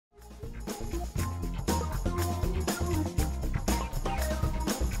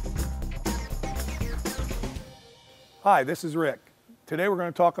Hi, this is Rick. Today we're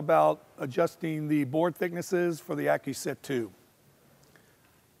going to talk about adjusting the board thicknesses for the Accuset 2.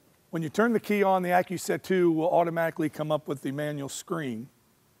 When you turn the key on, the Accuset 2 will automatically come up with the manual screen.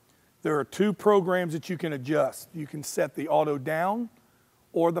 There are two programs that you can adjust. You can set the auto down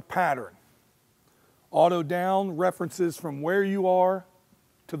or the pattern. Auto down references from where you are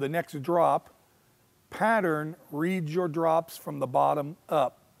to the next drop. Pattern reads your drops from the bottom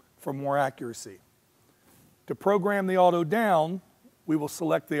up for more accuracy. To program the auto down, we will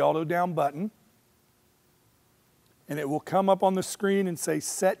select the auto down button, and it will come up on the screen and say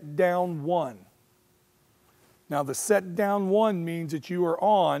set down 1. Now the set down 1 means that you are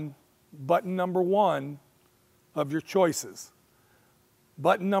on button number 1 of your choices.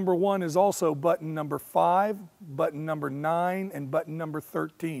 Button number 1 is also button number 5, button number 9, and button number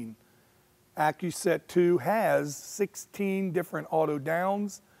 13. Accuset 2 has 16 different auto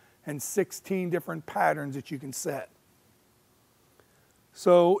downs and 16 different patterns that you can set.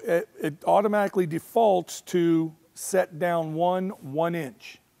 So it automatically defaults to set down 1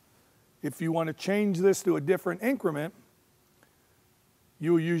 inch. If you want to change this to a different increment,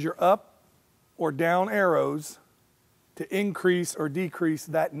 you will use your up or down arrows to increase or decrease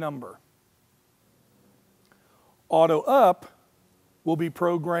that number. Auto up will be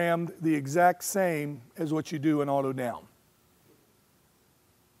programmed the exact same as what you do in auto down.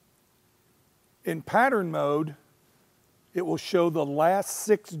 In pattern mode, it will show the last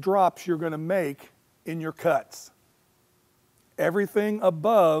 6 drops you're going to make in your cuts. Everything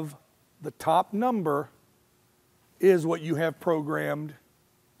above the top number is what you have programmed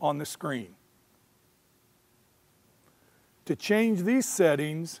on the screen. To change these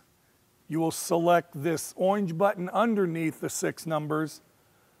settings, you will select this orange button underneath the 6 numbers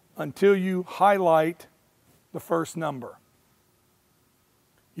until you highlight the first number.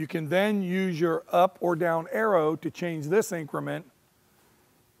 You can then use your up or down arrow to change this increment,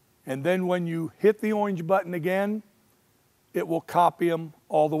 and then when you hit the orange button again, it will copy them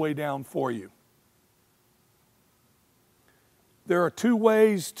all the way down for you. There are 2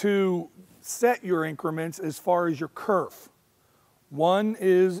 ways to set your increments as far as your kerf. One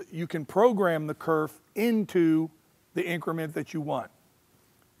is you can program the kerf into the increment that you want.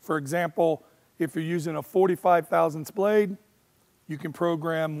 For example, if you're using a 45 thousandths blade, you can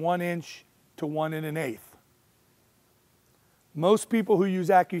program 1 inch to 1 1/8. Most people who use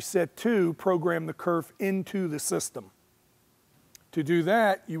Accuset 2 program the kerf into the system. To do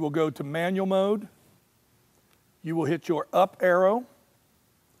that, you will go to manual mode, you will hit your up arrow,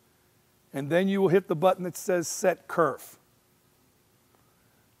 and then you will hit the button that says set kerf.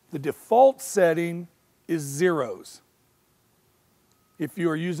 The default setting is 0s. If you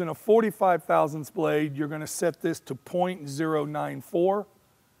are using a 45 thousandths blade, you're going to set this to 0.094.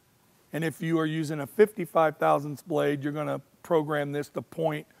 And if you are using a 55 thousandths blade, you're going to program this to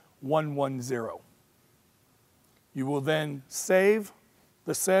 0.110. You will then save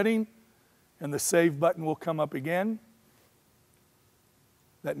the setting, and the save button will come up again.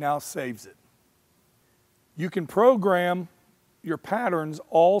 That now saves it. You can program your patterns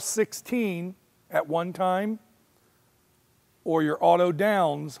all 16 at one time, or your auto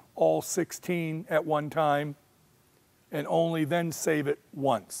downs all 16 at one time, and only then save it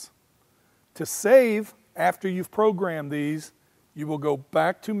once. To save, after you've programmed these, you will go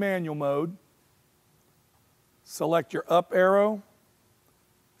back to manual mode, select your up arrow,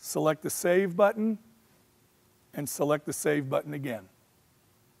 select the save button, and select the save button again.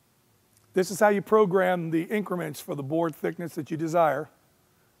 This is how you program the increments for the board thickness that you desire.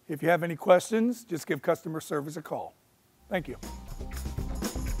 If you have any questions, just give customer service a call. Thank you.